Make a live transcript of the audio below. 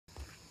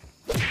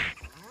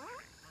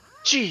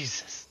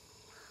Jesus!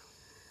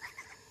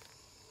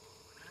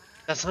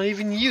 That's not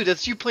even you,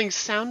 that's you playing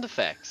sound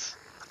effects.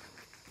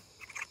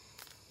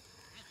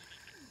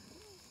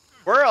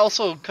 We're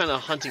also kind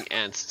of hunting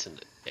ants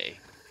today.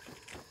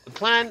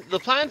 The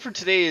plan for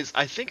today is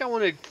I think I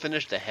want to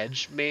finish the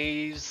hedge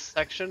maze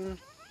section.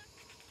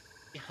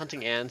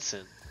 Hunting ants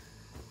and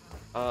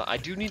I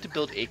do need to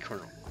build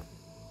acorn.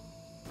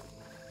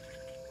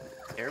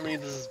 Apparently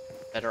this is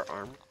better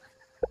armor.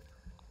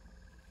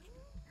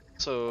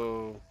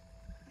 So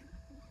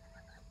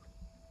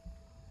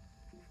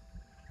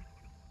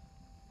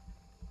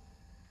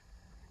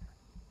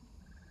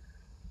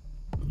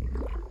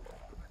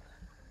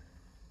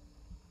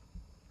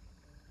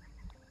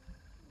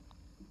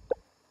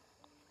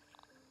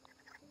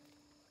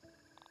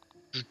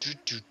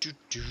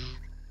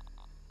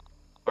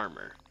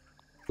armor.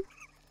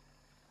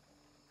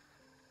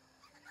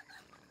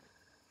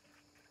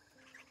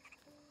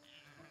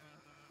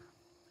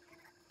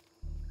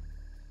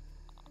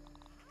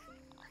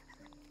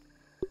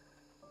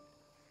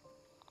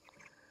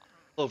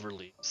 Clover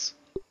leaves.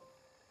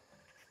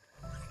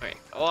 Alright,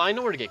 well I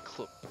know where to get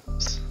clover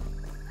leaves.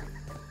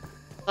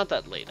 Not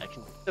that late, I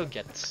can still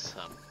get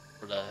some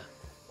before the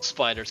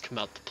spiders come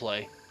out to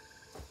play.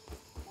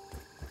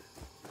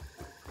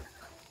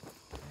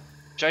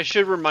 Which I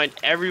should remind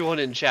everyone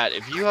in chat,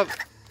 if you have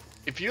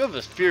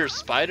a fear of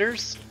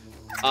spiders,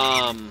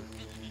 don't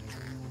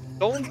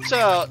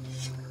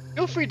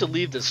feel free to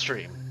leave the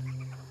stream.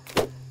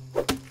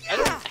 I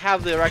don't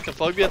have the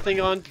arachnophobia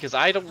thing on because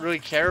I don't really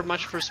care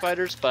much for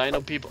spiders, but I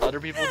know other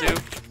people do.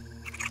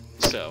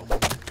 So.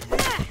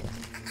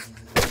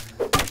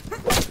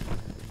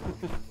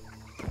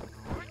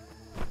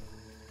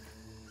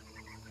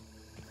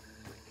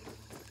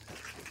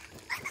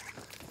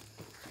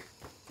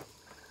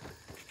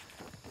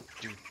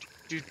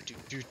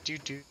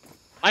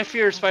 My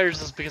fear of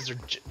spiders is because they're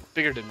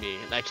bigger than me,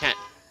 and I can't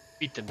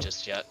beat them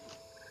just yet.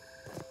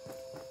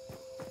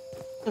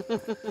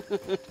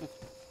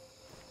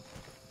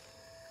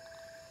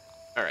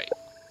 Alright.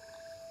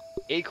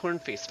 Acorn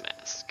face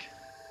mask.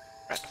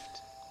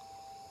 Craft.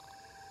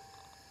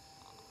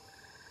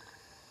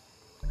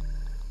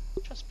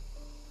 Just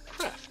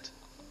craft.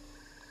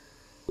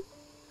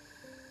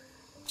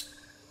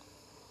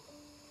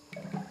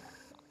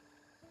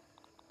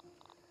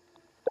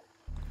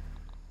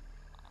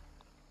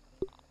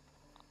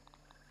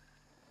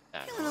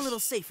 Feeling a little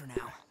safer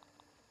now.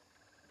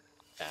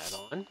 That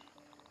on.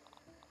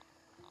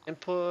 And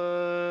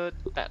put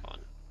that on.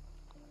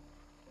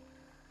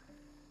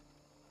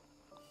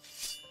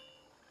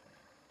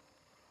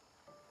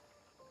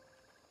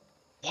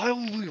 Why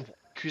will we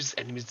accuse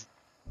enemies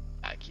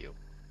attack you?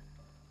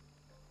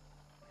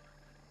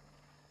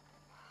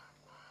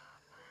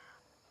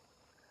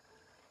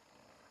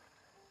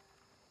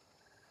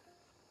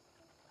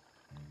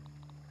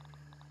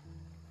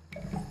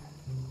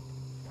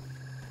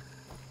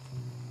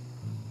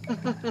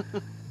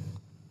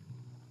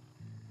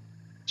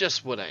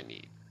 Just what I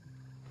need.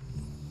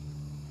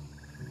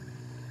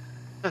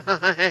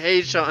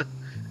 Hey Sean,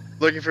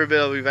 looking for a bit,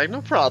 I'll be back.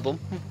 No problem.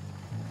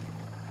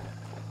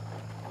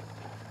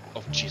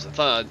 Oh jeez, I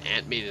thought an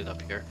ant made it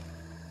up here.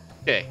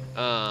 Okay,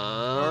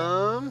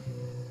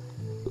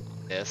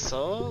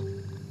 this'll.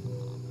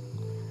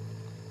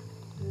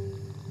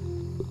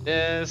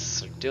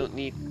 This, don't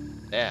need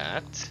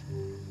that.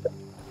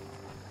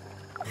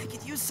 I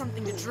could use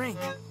something to drink.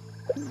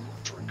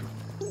 Drink.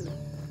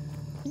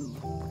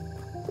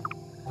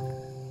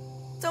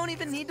 Don't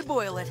even need to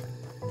boil it.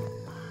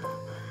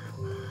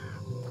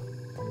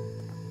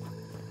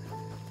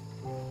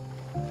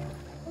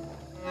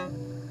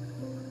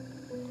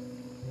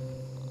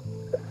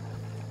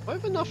 I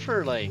have enough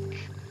for like.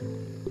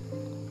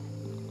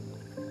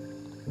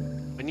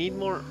 I need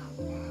more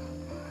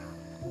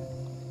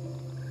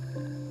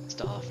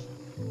stuff.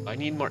 I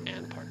need more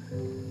ant part.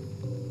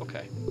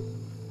 Okay.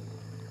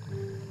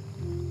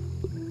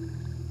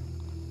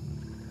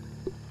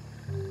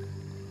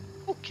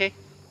 Okay.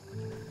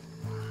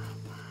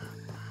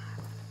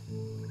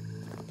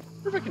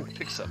 I wonder if I can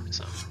pick up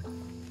some.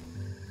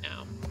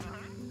 Now.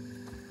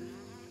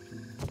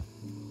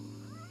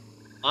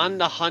 On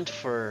the hunt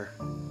for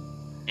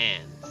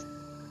ants.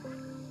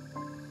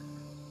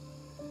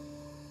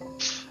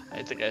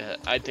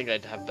 I think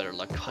I'd have better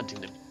luck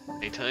hunting them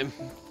daytime.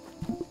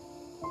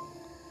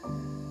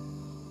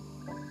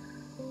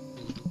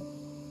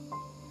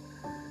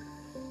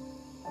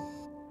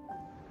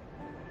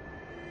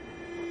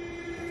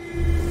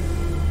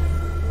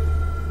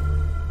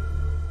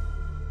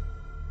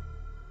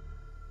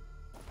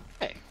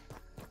 Okay.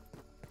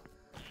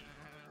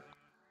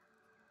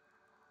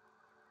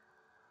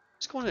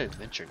 Let's go on an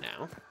adventure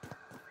now.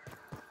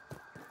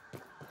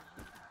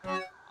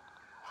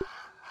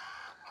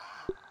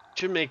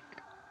 Should make.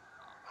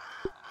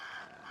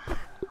 I'm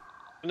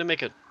gonna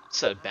make a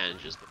set of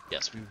bandages, but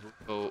yes, we will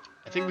go.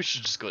 I think we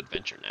should just go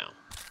adventure now.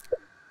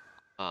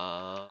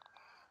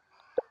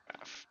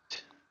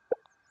 Craft.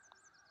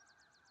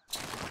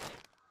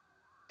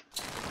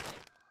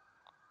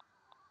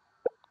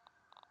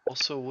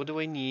 Also, what do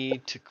I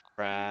need to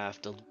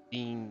craft a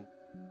bean?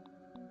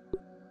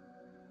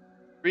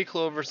 3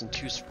 clovers and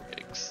 2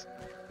 sprigs.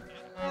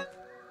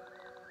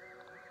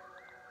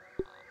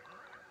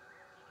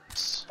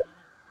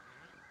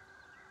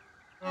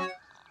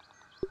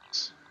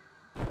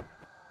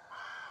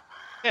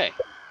 Okay.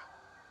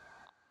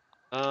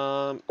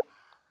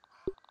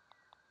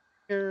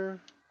 Here.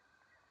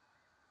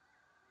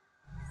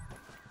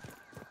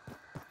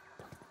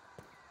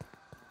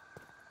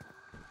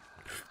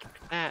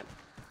 That.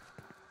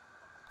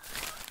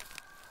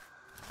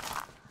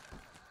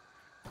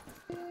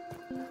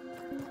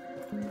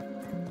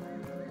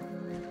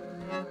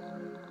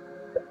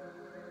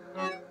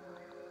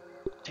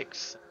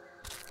 Takes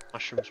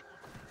mushrooms.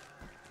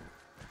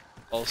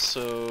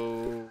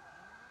 Also.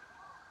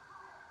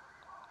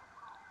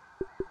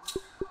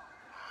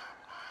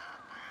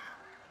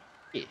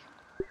 Yeah.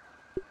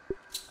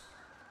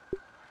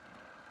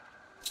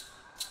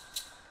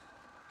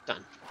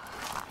 Done.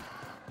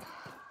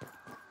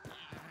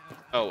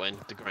 Oh, and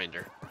the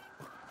grinder.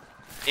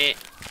 Eh.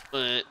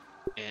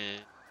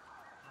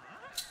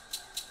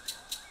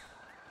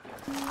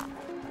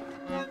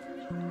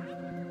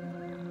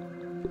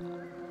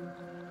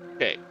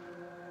 Okay.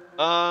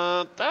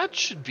 That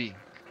should be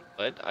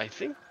good. I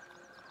think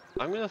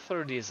I'm gonna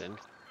throw these in.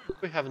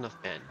 We have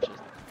enough bandages.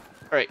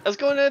 Alright, let's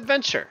go on an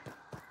adventure.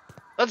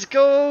 Let's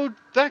go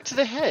back to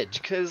the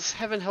hedge, because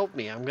heaven help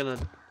me,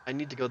 I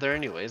need to go there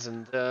anyways,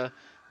 and this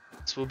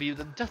will be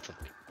the death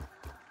of me.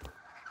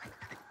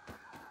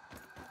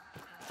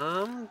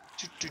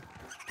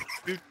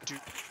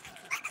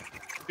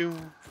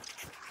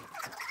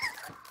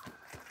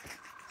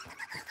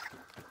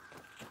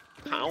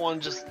 I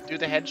want to just do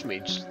the hedge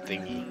mage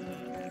thingy.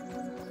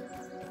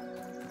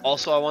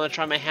 Also, I want to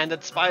try my hand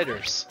at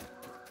spiders,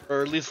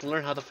 or at least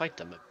learn how to fight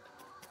them.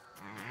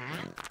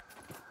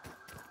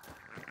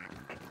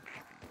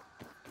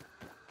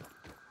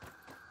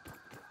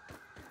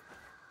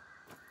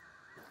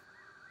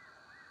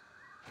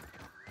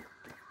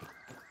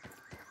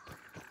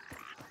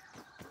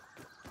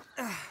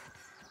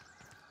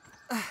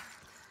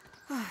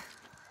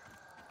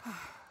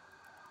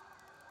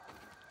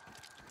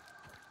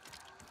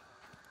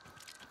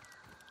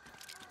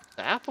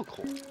 The apple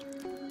core.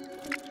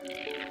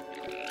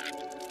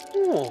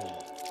 Oh.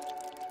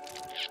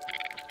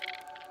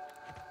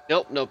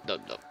 Nope.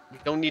 We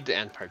don't need the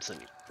ant parts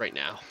right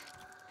now.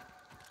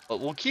 But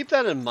we'll keep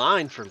that in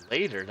mind for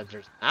later, that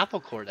there's an apple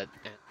core that...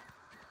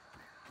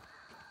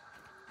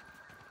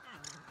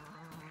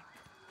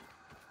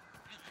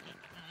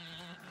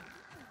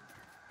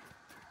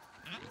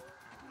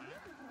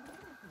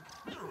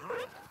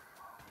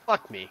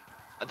 Fuck me.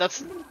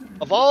 That's...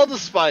 Of all the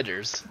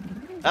spiders,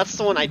 that's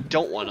the one I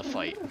don't want to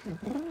fight.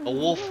 The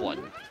wolf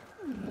one.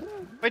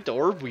 Fight the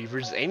orb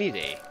weavers any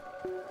day.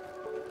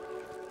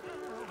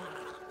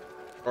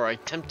 Or I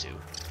attempt to.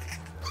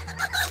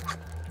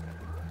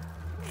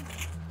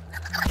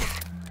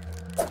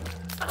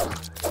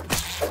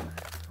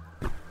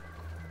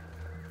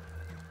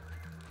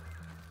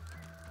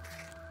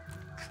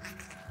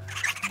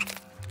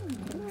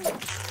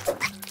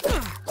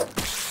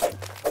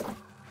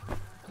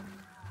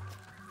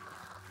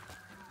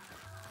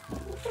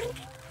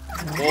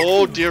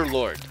 Oh dear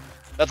lord.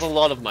 That's a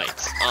lot of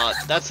mites.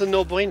 That's a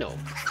no bueno.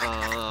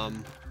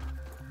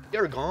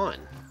 You're gone.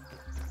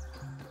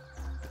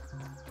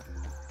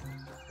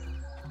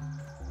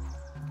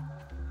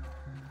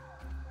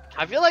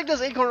 I feel like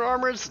this acorn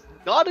armor is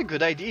not a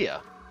good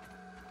idea.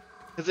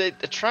 Because it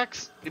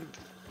attracts...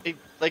 It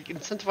like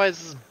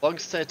incentivizes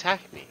bugs to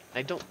attack me.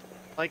 I don't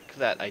like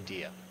that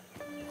idea.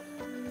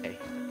 Okay.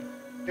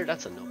 Here,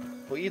 that's a no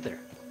bueno either.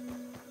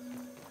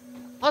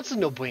 Lots of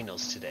no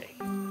buenos today.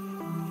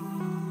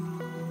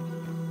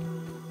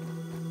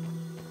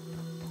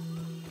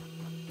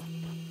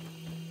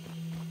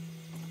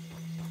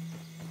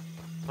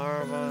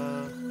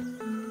 Marva.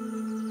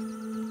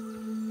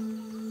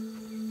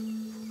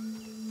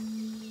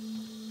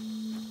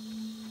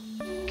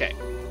 Okay.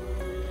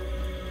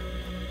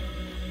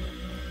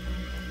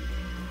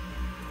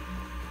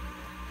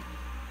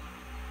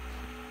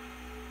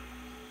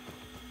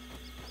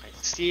 I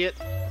see it.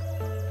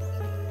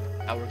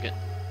 Now we're good.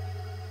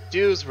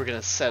 Dudes, we're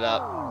gonna set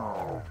up.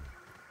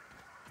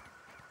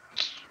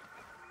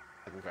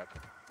 I can grab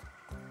it.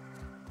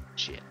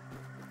 Shit.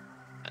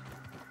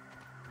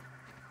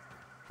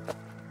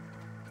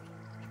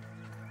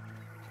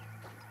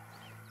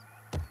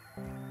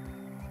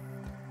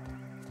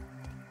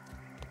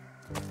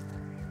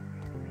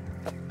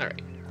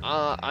 Alright.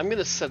 I'm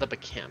gonna set up a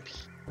camp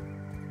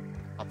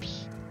up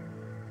here.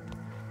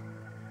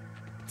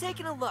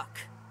 Taking a look.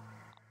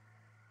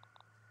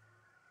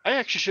 I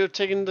actually should have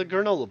taken the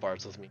granola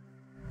bars with me.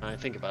 When I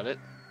think about it.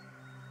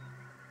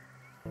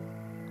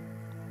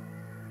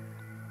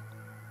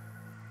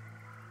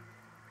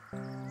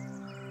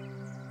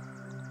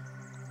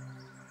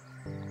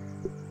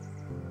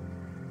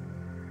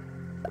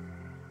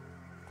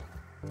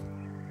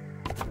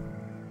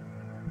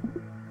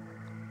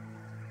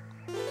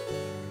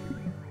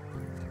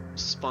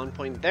 Spawn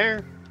point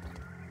there.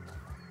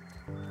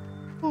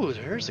 Ooh,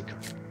 there's a car.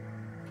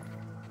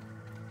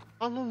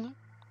 Oh, no.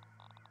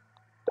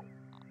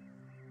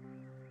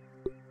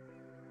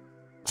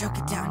 Choke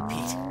it down,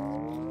 Pete.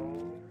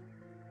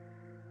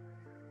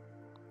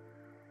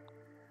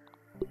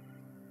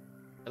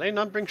 Did I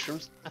not bring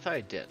shrooms? I thought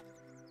I did.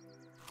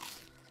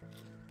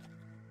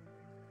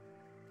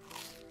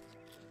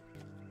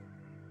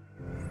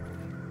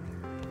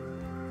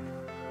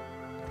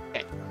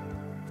 Okay.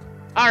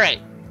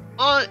 Alright.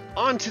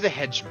 On to the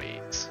hedge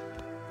maze.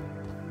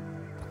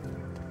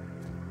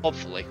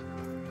 Hopefully.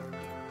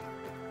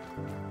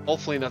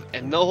 Hopefully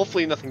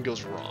nothing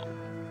goes wrong.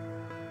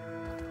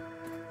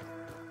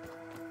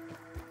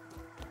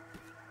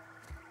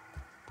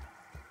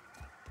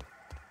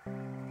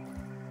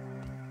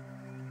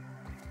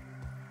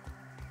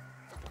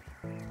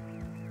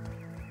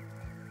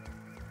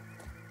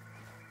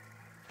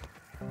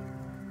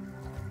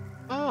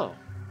 Oh.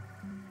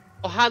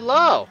 Oh,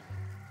 hello.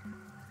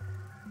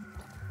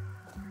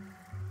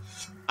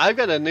 I've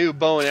got a new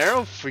bow and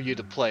arrow for you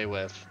to play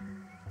with.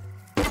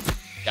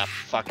 Yeah,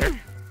 fucker.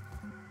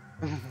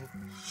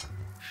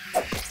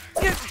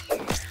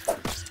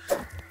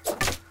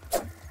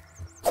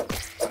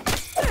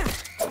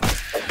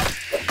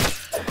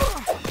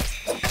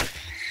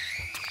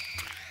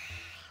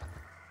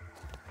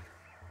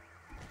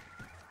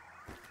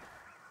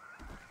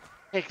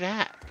 Take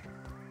that.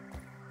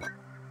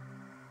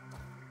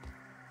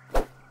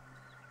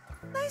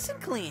 Nice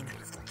and clean.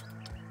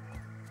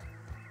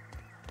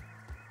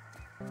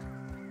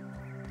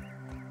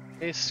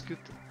 Hey, scoop.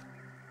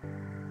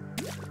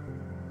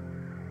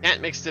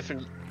 Ant makes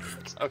different.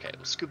 Okay,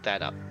 we'll scoop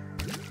that up.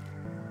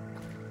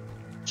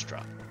 Let's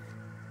drop.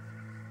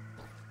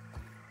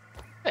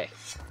 Hey,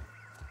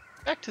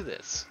 back to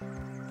this.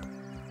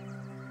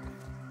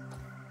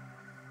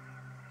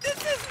 This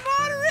is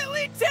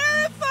moderately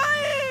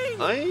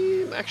terrifying!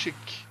 I'm actually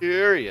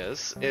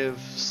curious if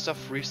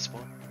stuff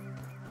respawn.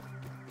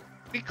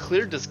 We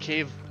cleared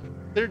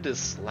this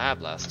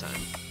slab last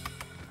time.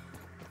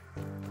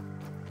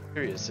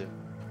 Curious if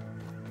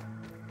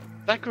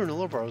that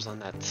granola bar was on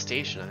that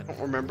station. I don't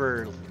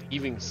remember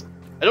leaving.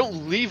 I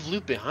don't leave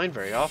loot behind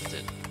very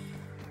often.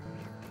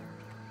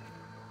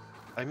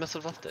 I must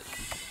have left it.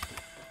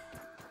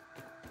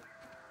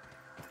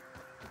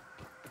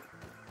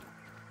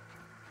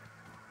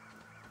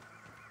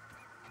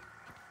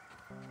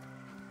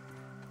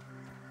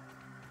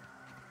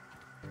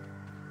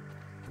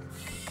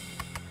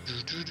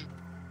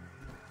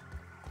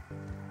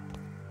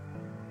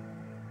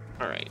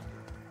 Alright.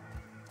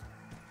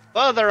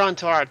 Further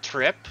onto our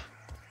trip.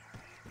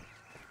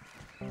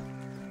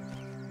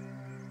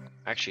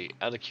 Actually,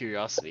 out of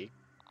curiosity,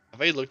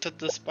 have I looked at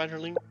the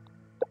spiderling?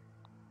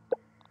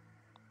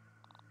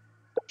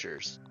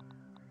 Pictures.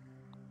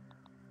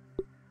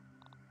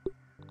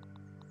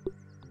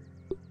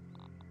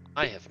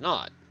 I have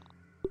not.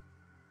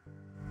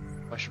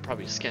 I should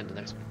probably scan the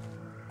next one.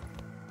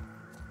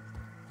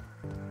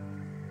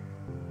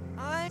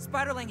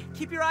 Spiderling,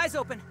 keep your eyes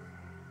open.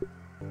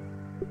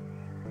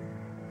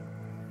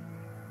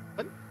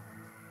 What?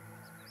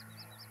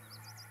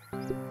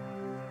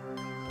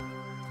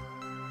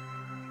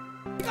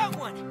 Got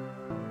one.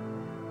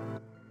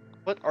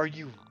 What are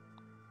you?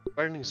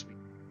 Spiderling's weak.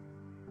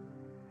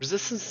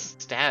 Resistance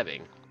to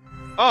stabbing.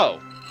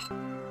 Oh,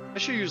 I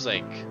should use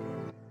like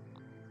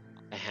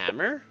a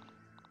hammer.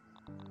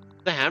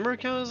 Does the hammer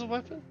count as a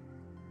weapon?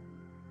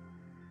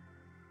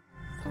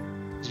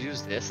 Let's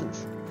use this and.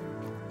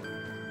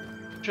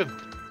 Hold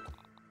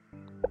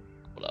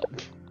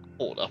up.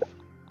 Hold up. Is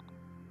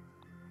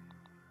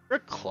there a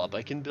club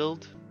I can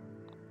build?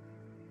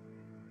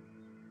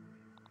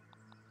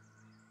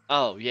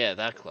 Oh, yeah,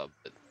 that club.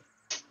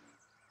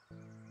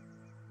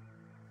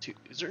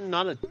 Is there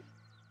not a...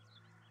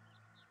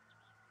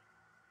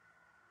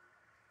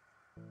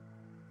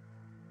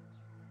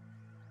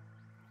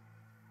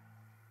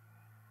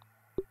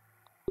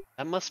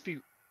 That must be...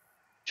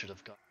 Should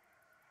have got...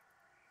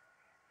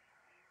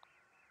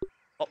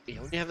 Oh,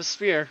 you only have a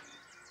spear.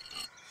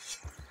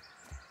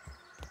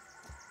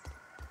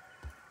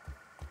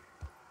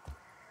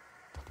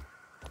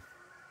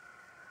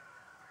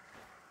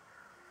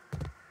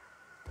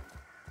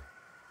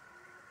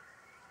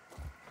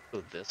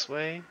 Go this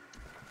way.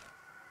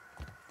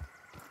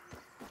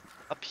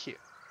 Up here.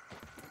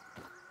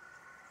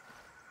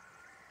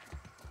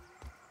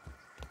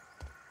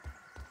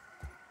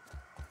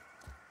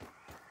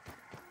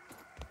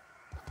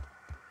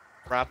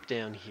 Drop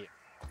down here.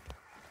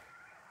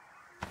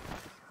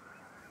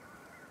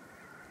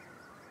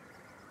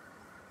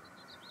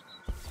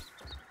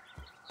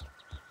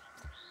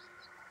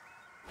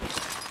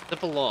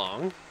 Step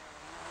along.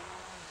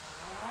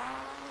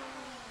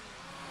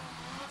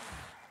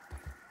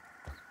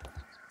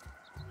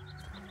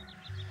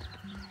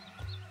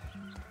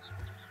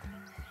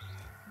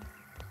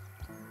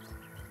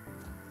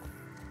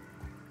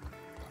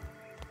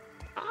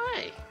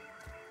 Hi.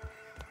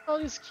 All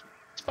these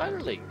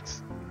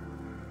spiderlings.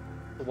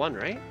 The one,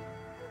 right?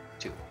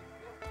 Two.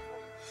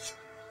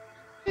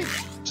 Hey,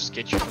 just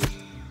get your food.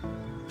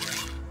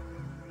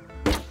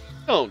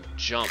 Don't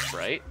jump,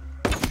 right?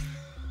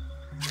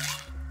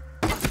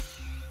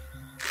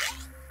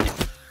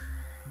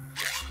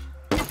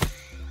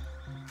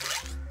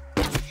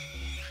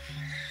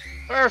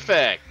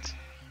 Perfect!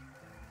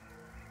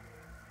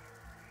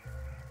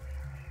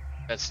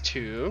 That's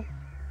 2.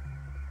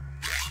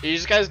 Are you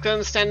guys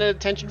gonna stand at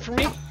attention for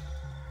me?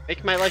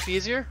 Make my life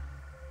easier?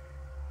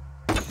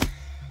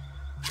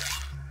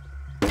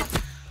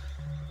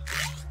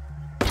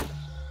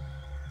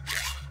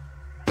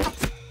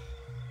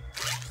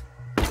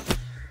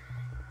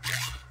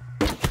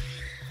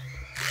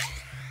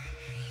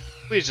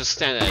 Please just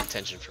stand at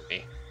attention for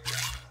me.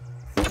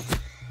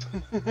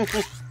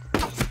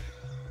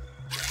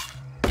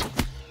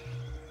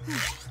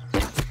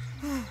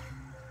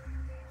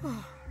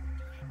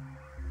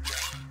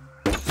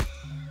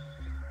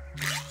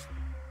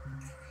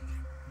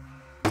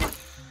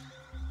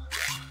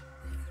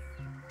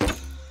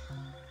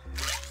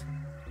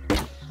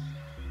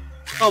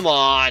 Come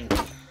on.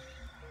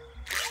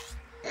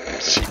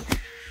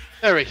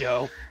 There we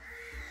go.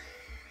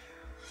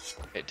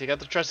 Okay, take out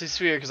the trusty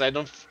sphere because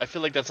I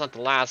feel like that's not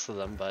the last of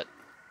them, but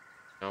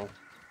no.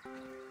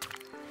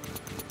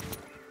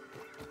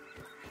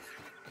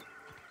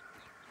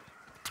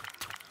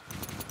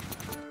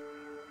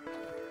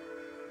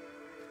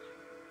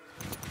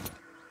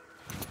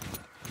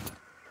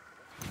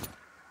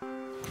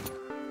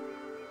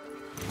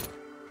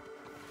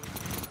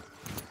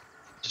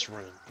 Just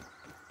running.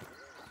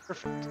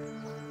 Perfect.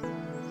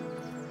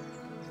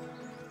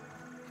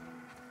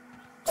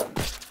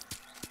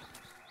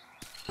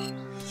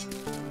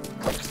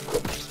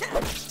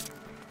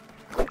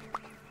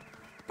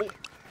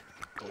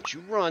 Don't you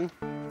run.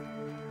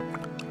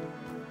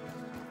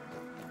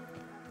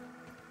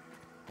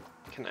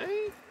 Can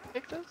I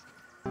take this?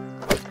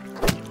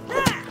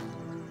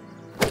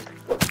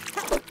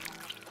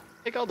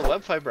 Take all the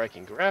web fiber I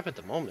can grab at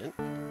the moment.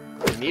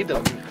 I need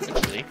them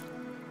eventually.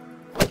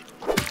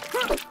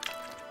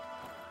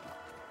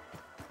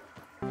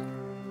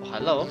 Oh,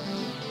 hello.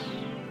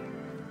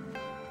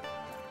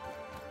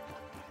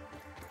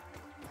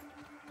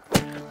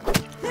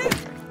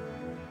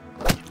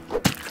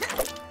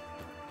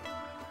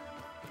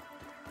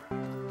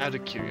 Out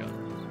of curiosity,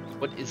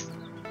 what is it?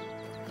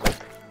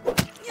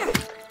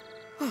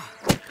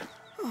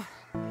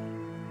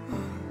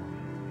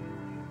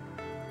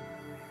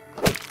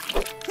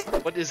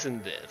 What is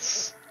in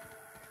this?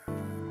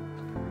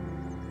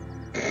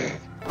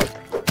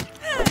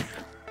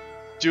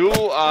 Do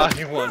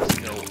I want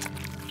to know?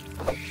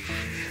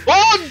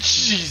 Oh,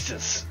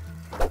 Jesus!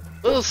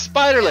 Little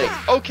spider leg.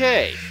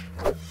 Okay.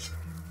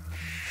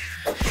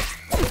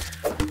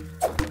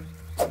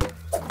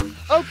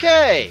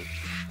 Okay.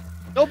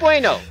 No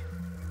bueno.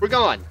 We're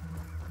gone.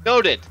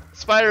 Noted.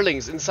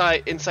 Spiderlings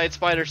inside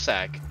spider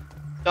sack.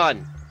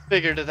 Done.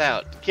 Figured it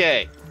out.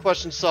 Okay.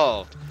 Question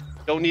solved.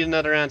 Don't need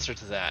another answer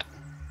to that.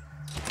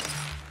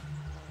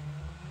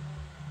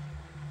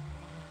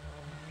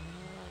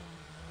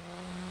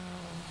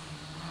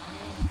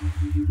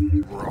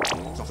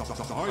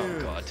 Oh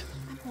God.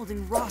 I'm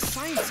holding raw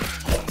science.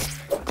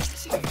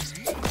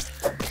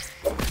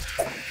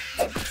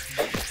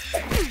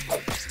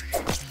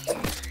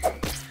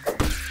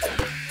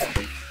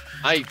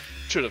 I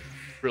should have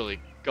really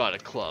got a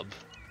club.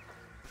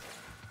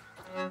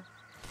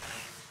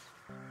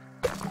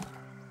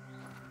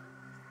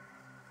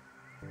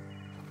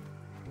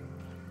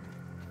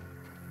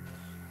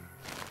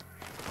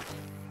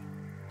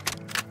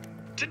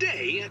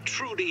 Today,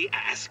 Trudy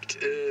asked,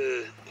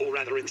 or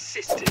rather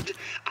insisted,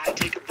 I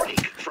take a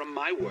break from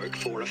my work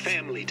for a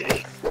family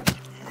day.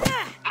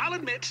 I'll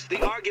admit,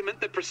 the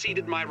argument that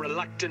preceded my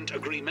reluctant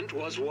agreement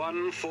was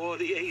one for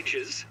the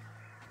ages.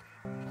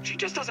 She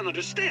just doesn't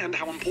understand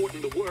how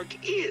important the work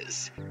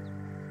is.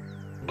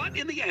 But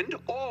in the end,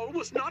 all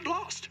was not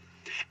lost.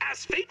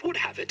 As fate would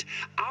have it,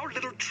 our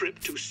little trip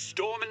to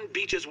Stormin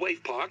Beach's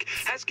Wave Park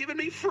has given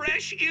me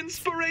fresh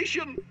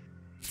inspiration.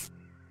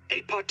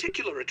 A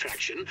particular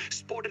attraction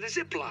sported a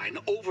zip line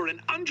over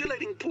an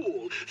undulating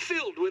pool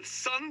filled with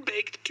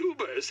sun-baked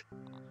tubers,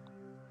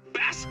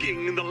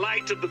 basking in the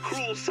light of the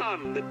cruel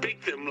sun that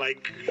baked them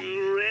like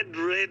red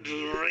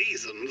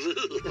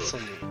raisins.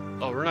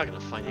 Oh, we're not gonna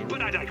find any.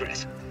 But I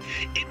digress.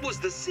 It was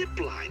the zip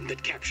line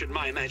that captured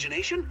my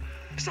imagination.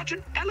 Such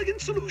an elegant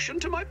solution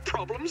to my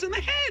problems in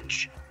the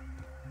hedge.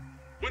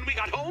 When we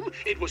got home,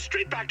 it was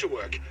straight back to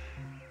work.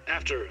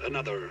 After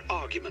another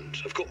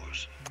argument, of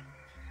course.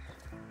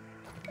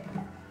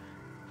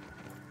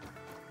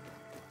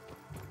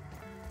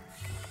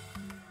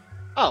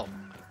 Oh,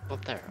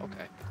 up there,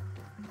 okay.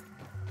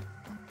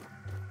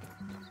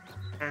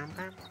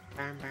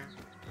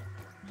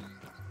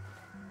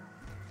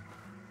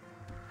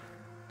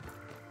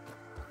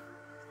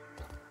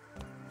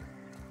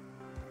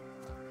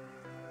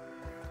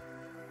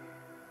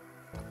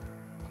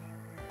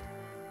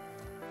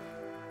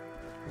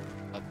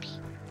 Up.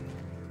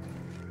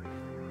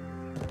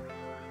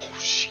 Oh,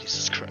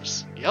 Jesus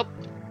Christ. Yep.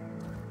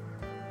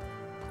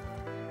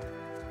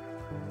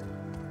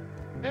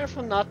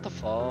 Careful not to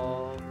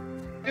fall.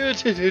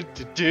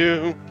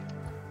 Do.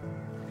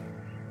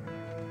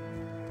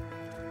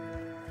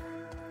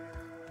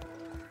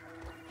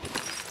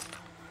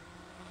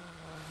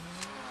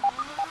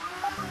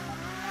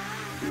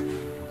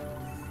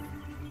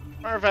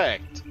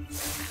 Perfect.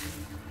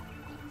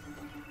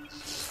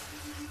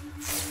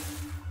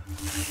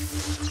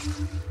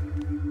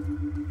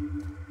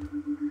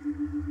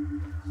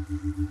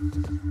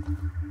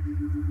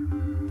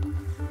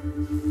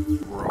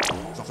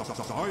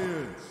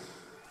 Science.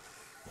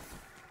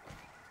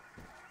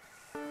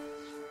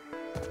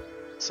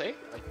 Say,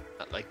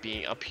 I like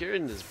being up here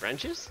in these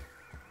branches,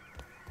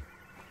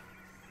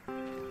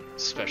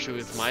 especially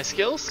with my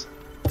skills.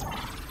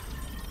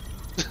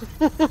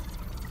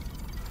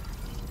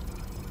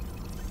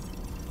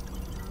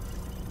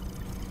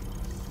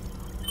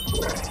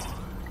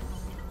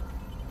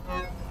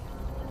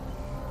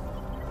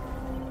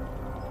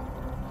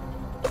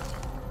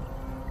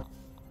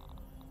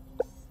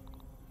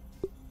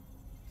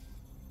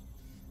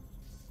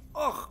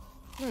 Ugh.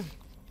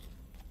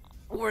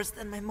 Worse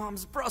than my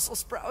mom's Brussels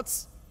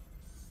sprouts.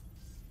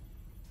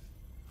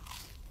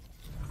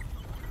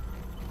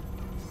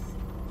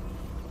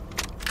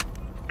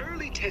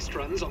 Early test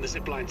runs on the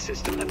zipline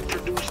system have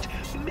produced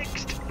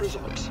mixed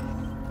results.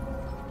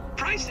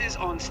 Prices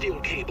on steel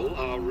cable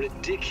are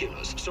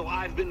ridiculous, so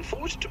I've been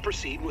forced to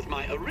proceed with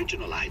my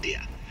original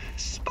idea,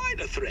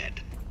 spider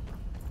thread.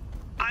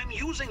 I'm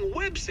using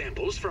web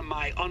samples from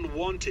my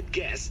unwanted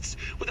guests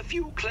with a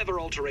few clever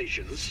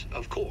alterations,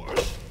 of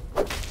course.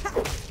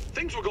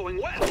 Things were going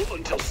well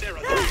until Sarah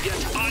threw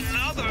yet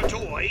another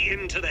toy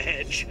into the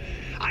hedge.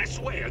 I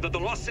swear that the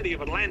lost city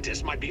of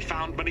Atlantis might be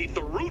found beneath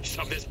the roots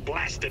of this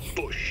blasted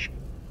bush.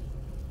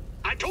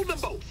 I told them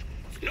both,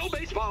 no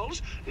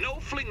baseballs, no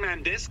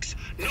flingman discs,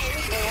 no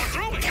more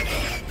throwing.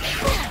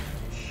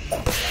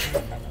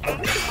 I'll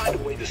need to find a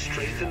way to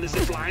strengthen the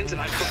zip lines, and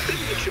I've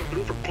forbidden the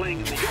children from playing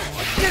in the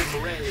yard,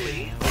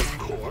 temporarily, of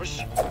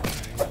course.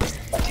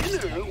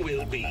 Dinner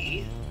will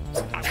be,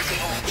 I will say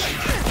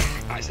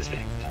all, I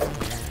suspect.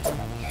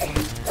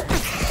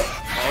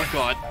 Oh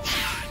god.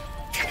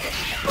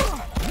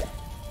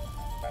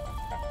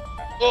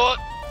 Oh.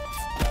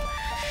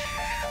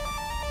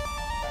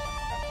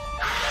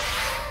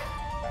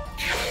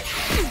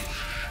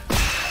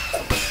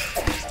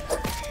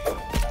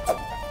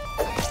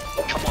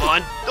 Come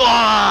on.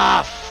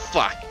 Ah,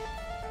 fuck.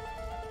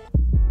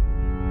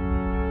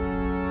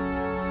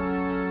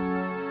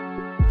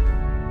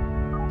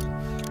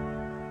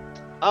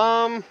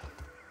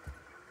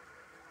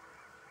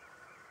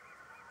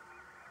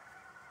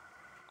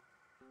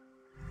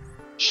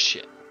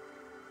 Shit.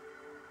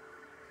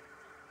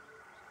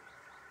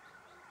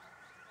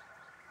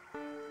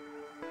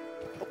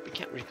 Oh, we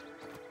can't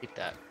repeat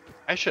that.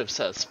 I should have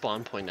set a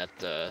spawn point at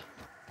the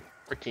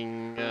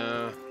freaking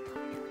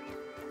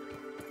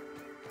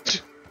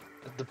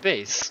at the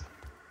base.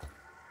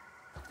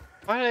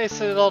 Why did I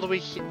set it all the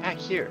way back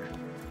here?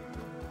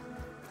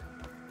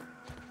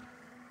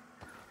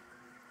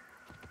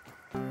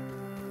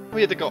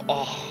 We had to go.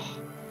 Oh,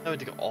 now we had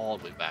to go all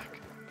the way back.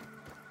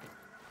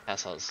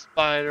 Past all the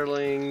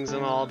spiderlings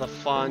and all the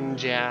fun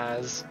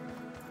jazz.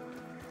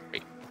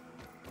 Great.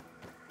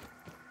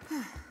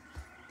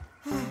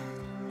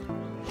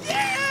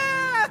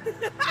 Yeah!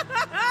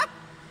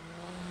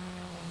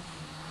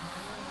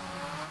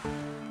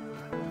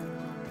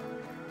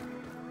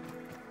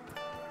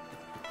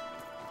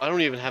 I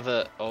don't even have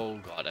a. Oh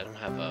god, I don't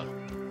have a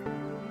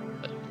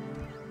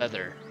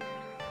feather.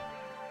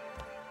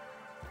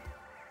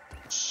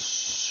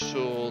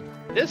 So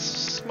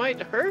this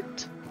might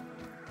hurt.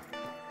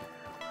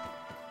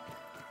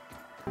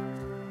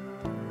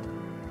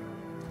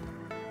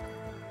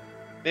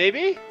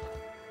 Maybe?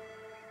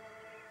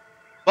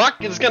 Fuck,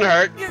 it's gonna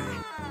hurt.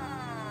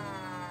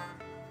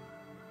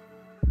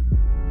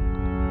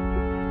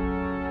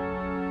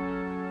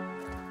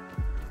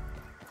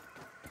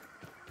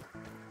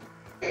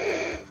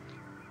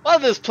 Well,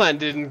 this plan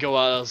didn't go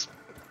out as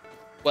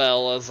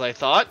well as I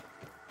thought.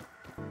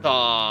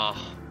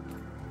 Ah.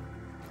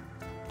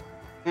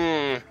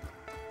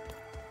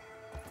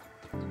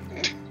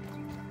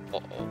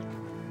 Uh-oh.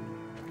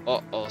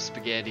 Uh-oh,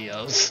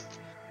 SpaghettiOs.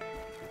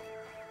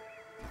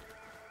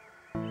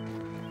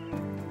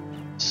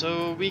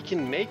 So we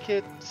can make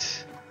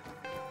it.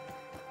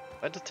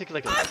 I had to take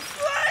like a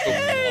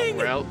long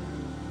route.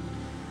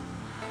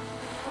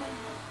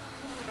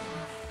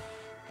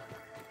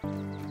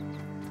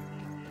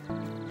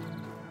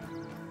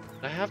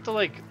 I have to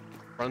like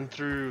run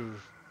through.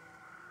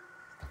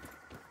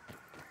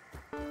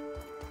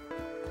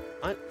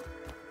 What?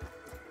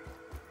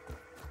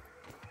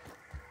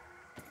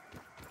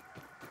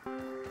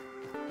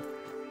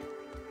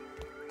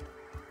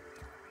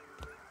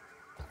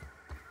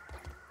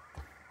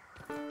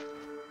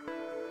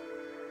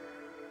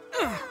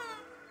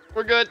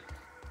 We're good.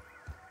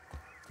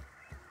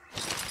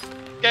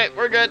 Okay,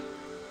 we're good.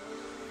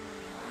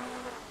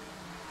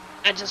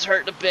 I just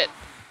hurt a bit.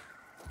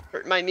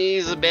 Hurt my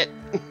knees a bit.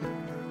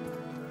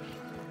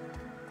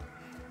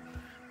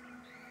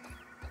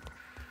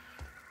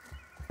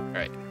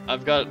 Alright,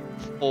 I've got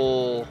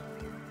full...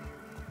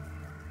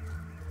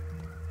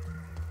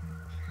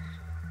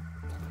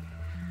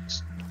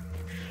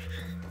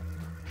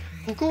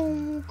 Go,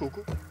 go, go,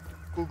 go,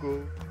 go,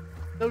 go.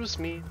 Notice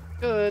me.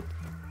 Good.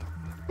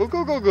 Go,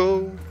 go, go,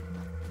 go.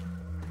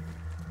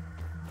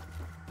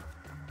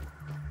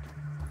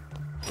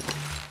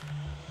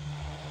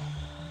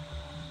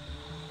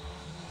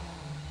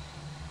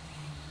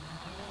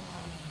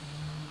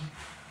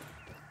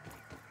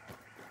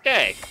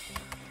 Okay.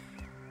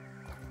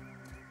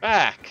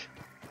 Back.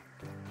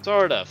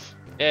 Sort of.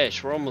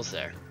 Ish, we're almost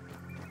there.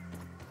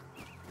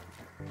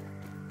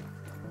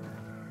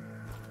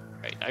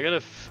 Right, I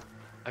gotta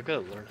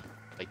learn how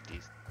to fight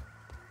these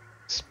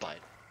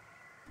spiders.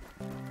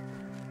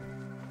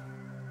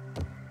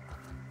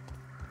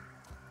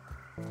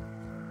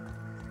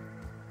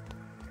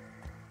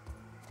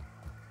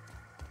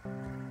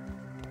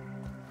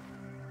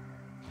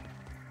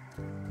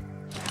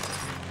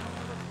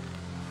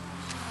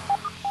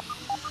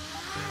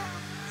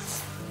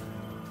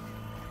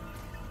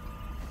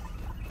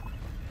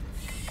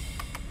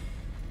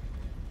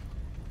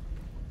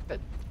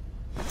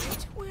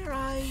 Where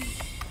I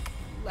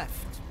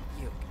left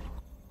you.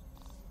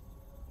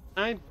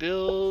 I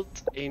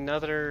built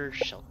another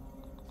shelter.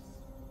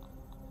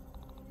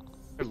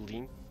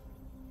 Lean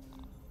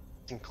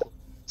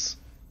clothes.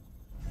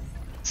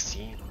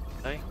 Steam,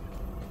 right?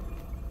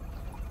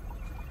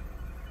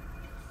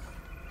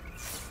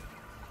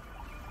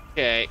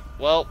 Okay,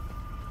 well,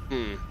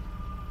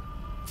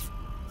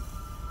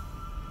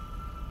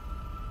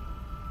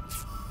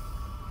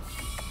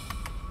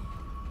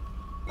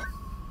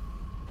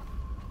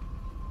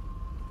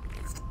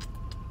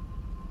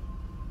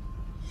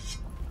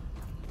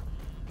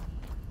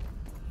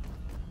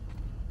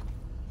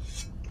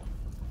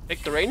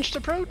 Take the ranged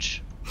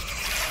approach?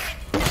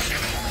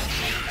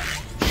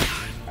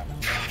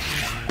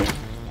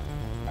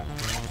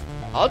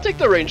 I'll take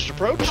the ranged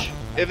approach,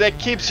 if that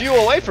keeps you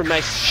away from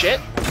nice shit.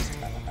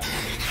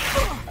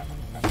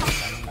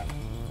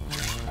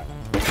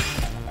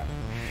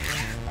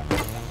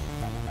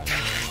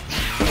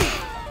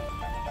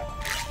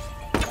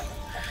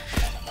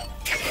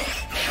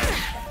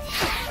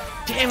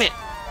 Damn it!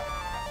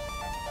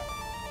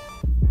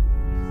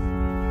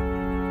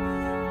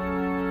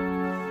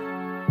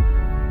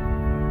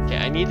 Okay,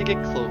 I need to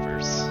get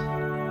clovers.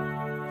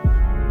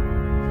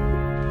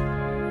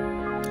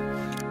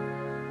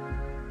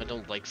 I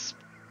don't like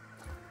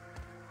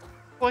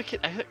well,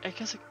 I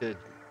guess I could.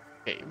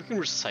 Okay, we can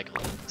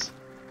recycle these.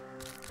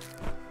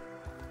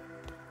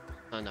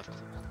 Not enough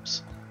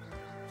clovers.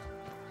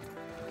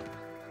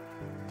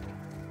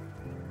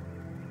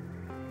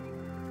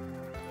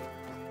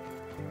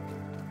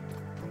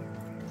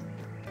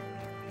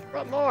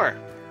 Brought more.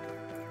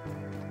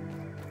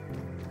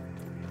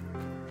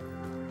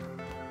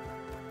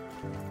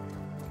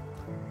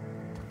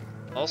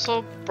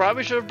 Also,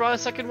 probably should have brought a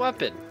second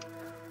weapon.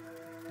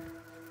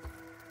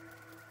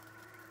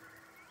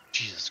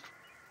 Jesus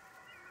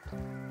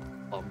Christ.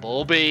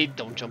 Bumblebee,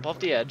 don't jump off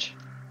the edge.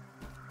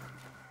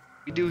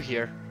 We do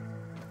here.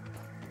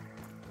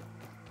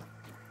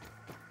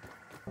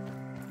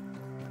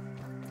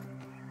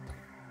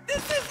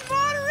 This is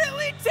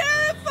moderately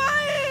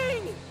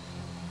terrifying!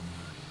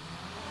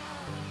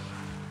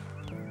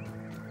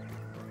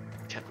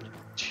 Captain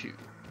 2.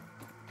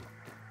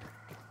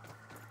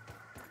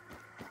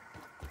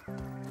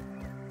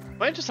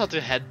 Might just have to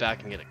head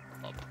back and get a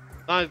club.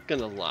 Not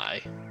gonna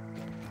lie.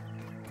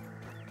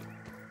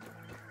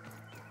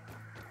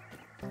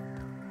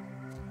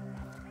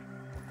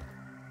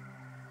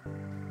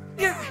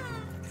 Yeah.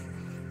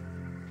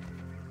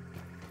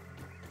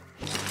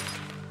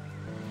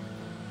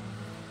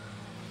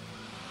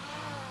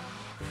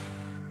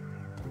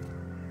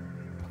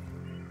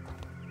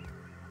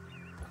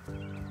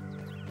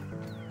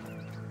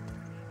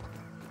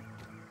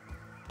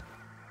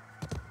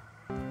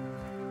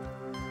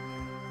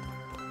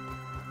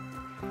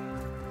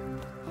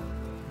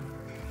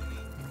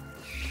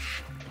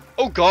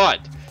 Oh god!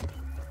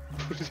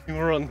 They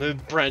were on the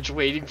branch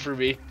waiting for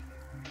me.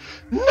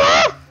 No!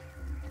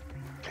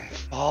 Don't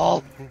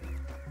fall.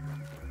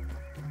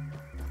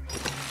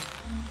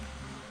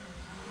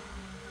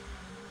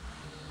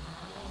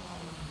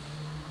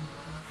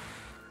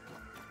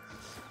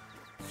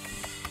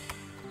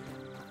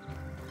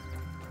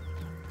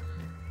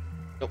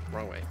 Nope,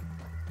 wrong way.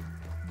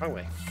 Wrong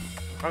way.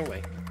 Wrong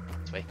way.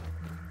 This way.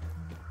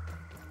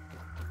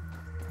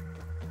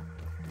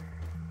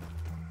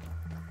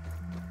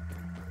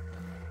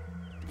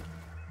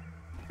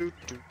 Do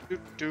do do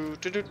do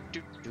do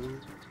do do.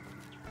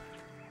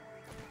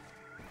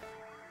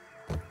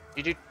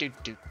 Do do do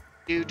do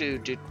do do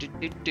do do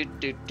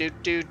do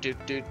do do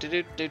do do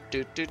do do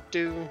do do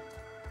do.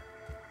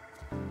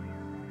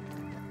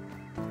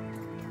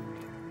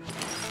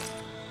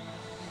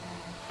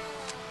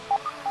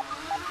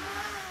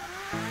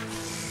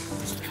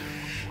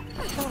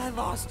 I thought I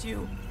lost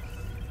you.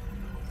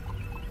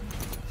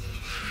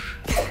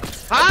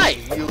 Hi,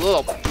 you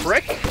little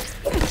prick!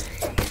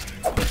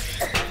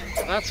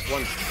 That's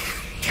one.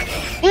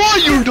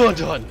 Oh, you're not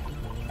done!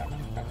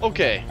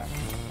 Okay.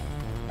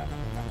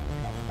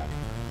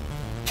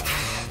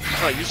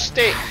 Oh, you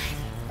stay.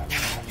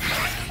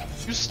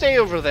 You stay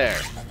over there.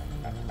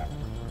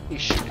 You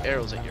shoot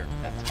arrows at your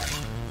head.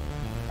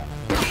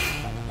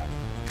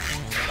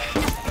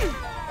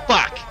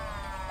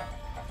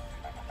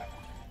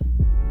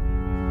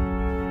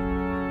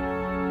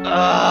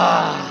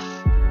 Ah!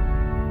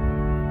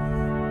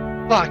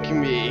 Fuck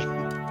me.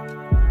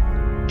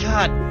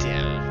 God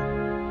damn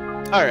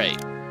it.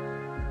 Alright.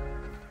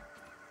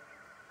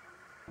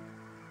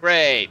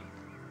 Great.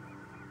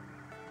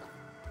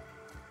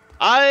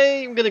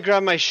 I'm gonna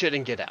grab my shit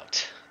and get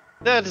out.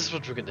 That is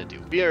what we're gonna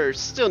do. We are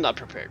still not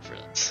prepared for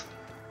this.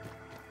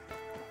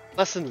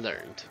 Lesson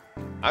learned.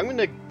 I'm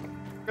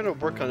gonna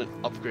work on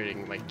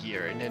upgrading my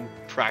gear and then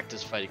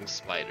practice fighting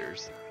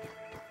spiders.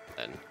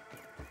 Then.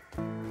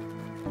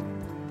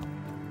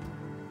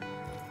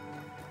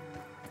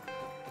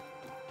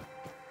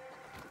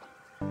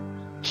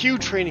 Cue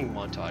training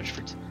montage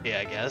for today,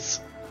 I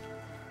guess.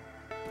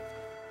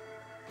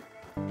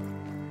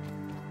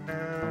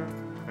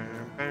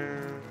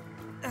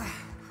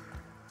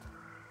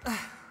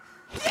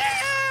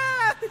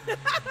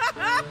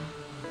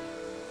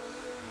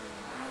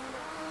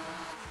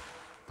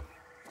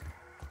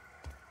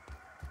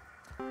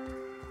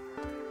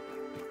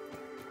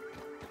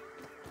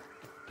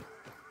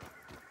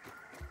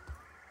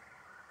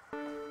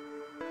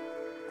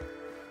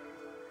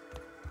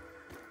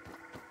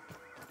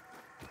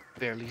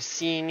 Barely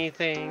see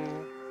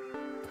anything.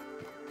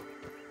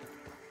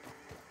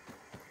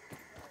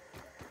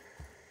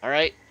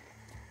 Alright.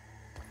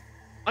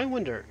 I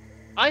wonder,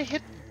 I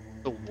hit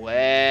the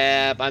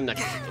web. I'm not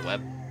gonna hit the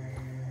web.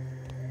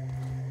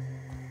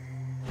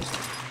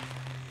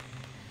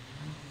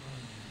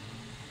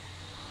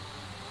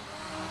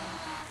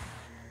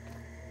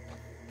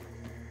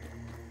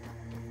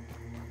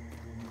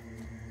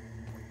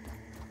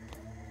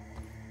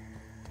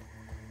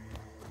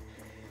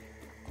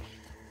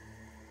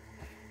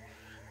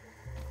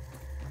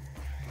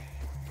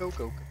 Go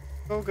go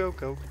go go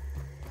go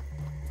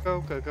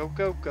go go go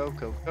go go go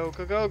go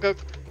go go go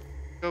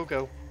go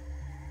go.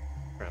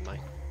 Where am I?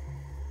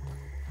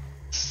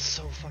 It's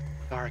so fucking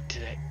dark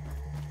today.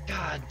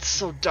 God, it's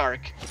so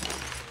dark.